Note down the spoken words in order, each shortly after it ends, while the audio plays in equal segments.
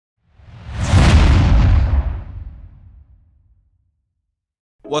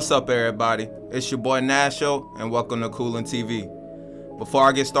What's up, everybody? It's your boy Nasho, and welcome to COOLIN TV. Before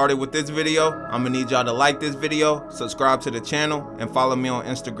I get started with this video, I'm gonna need y'all to like this video, subscribe to the channel, and follow me on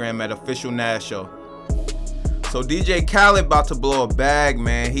Instagram at officialnasho. So DJ Khaled about to blow a bag,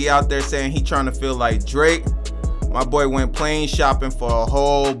 man. He out there saying he trying to feel like Drake. My boy went plane shopping for a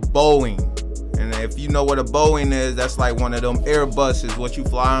whole Boeing. And if you know what a Boeing is, that's like one of them airbuses, what you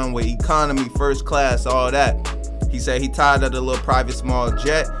fly on with economy, first class, all that. He said he tired of the little private small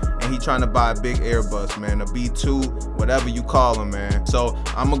jet and he trying to buy a big airbus, man, a B2, whatever you call them, man. So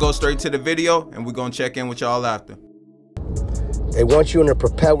I'm gonna go straight to the video and we're gonna check in with y'all after. They want you in a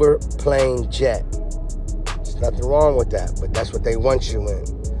propeller plane jet. There's nothing wrong with that, but that's what they want you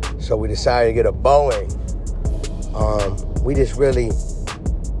in. So we decided to get a Boeing. We just really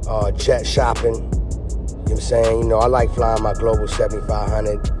jet shopping. You know what I'm saying? You know, I like flying my Global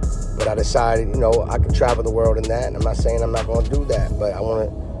 7500. But I decided, you know, I could travel the world in that. And I'm not saying I'm not going to do that, but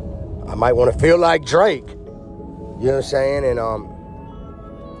I might want to feel like Drake. You know what I'm saying? And,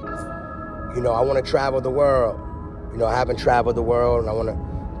 you know, I want to travel the world. You know, I haven't traveled the world, and I want to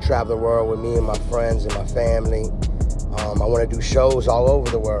travel the world with me and my friends and my family. I want to do shows all over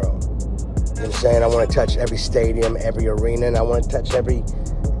the world. You know what I'm saying? I want to touch every stadium, every arena, and I want to touch every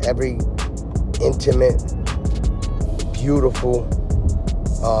intimate, beautiful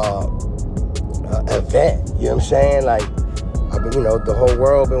event, you know what I'm saying? Like, I've been, you know, the whole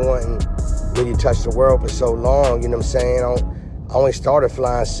world been wanting me to touch the world for so long, you know what I'm saying? I only started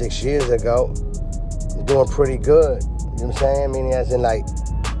flying 6 years ago. I'm doing pretty good, you know what I'm saying? I mean, as in, like,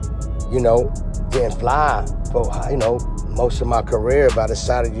 you know, didn't fly for, you know, most of my career, but I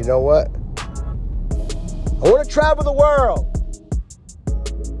decided, you know what? I want to travel the world.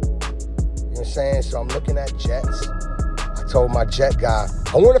 You know what I'm saying? So I'm looking at jets. I told my jet guy,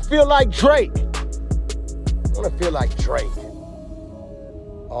 I want to feel like Drake. I want to feel like Drake.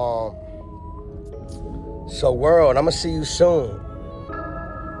 So world, I'm going to see you soon.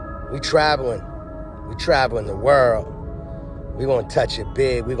 We traveling the world. We going to touch it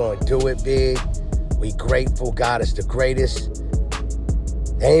big. We going to do it big. We grateful. God is the greatest.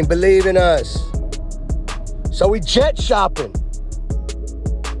 They ain't believing us. So we jet shopping.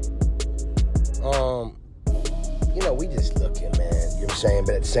 You know, we just looking, man. You know what I'm saying?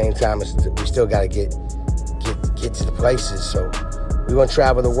 But at the same time, we still got to get to the places. So we're going to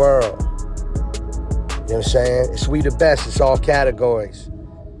travel the world. You know what I'm saying? It's We the Best. It's all categories.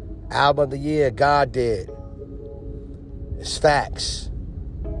 Album of the year, God did. It's facts.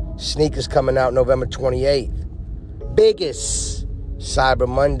 Sneakers coming out November 28th. Biggest Cyber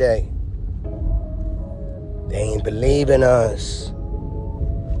Monday. They ain't believing us.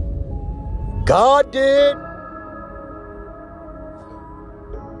 God did.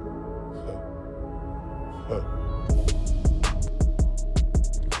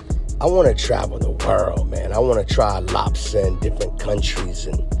 I want to travel the world, man. I want to try lobster in different countries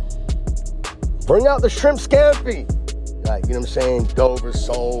and bring out the shrimp scampi. Like, you know what I'm saying? Dover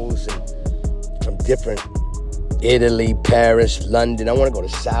soles and from different Italy, Paris, London. I want to go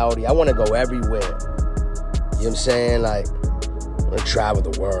to Saudi. I want to go everywhere. You know what I'm saying? Like, I want to travel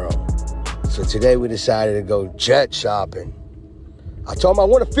the world. So today we decided to go jet shopping. I told him I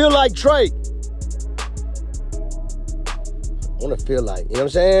want to feel like Drake. I want to feel like, you know what I'm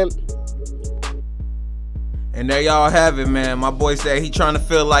saying? And there y'all have it, man. My boy said he trying to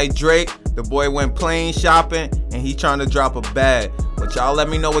feel like Drake. The boy went plane shopping and he trying to drop a bag. But y'all let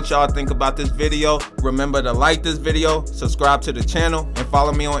me know what y'all think about this video. Remember to like this video, subscribe to the channel, and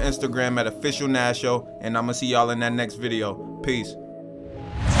follow me on Instagram at officialnasho. And I'm gonna see y'all in that next video. Peace.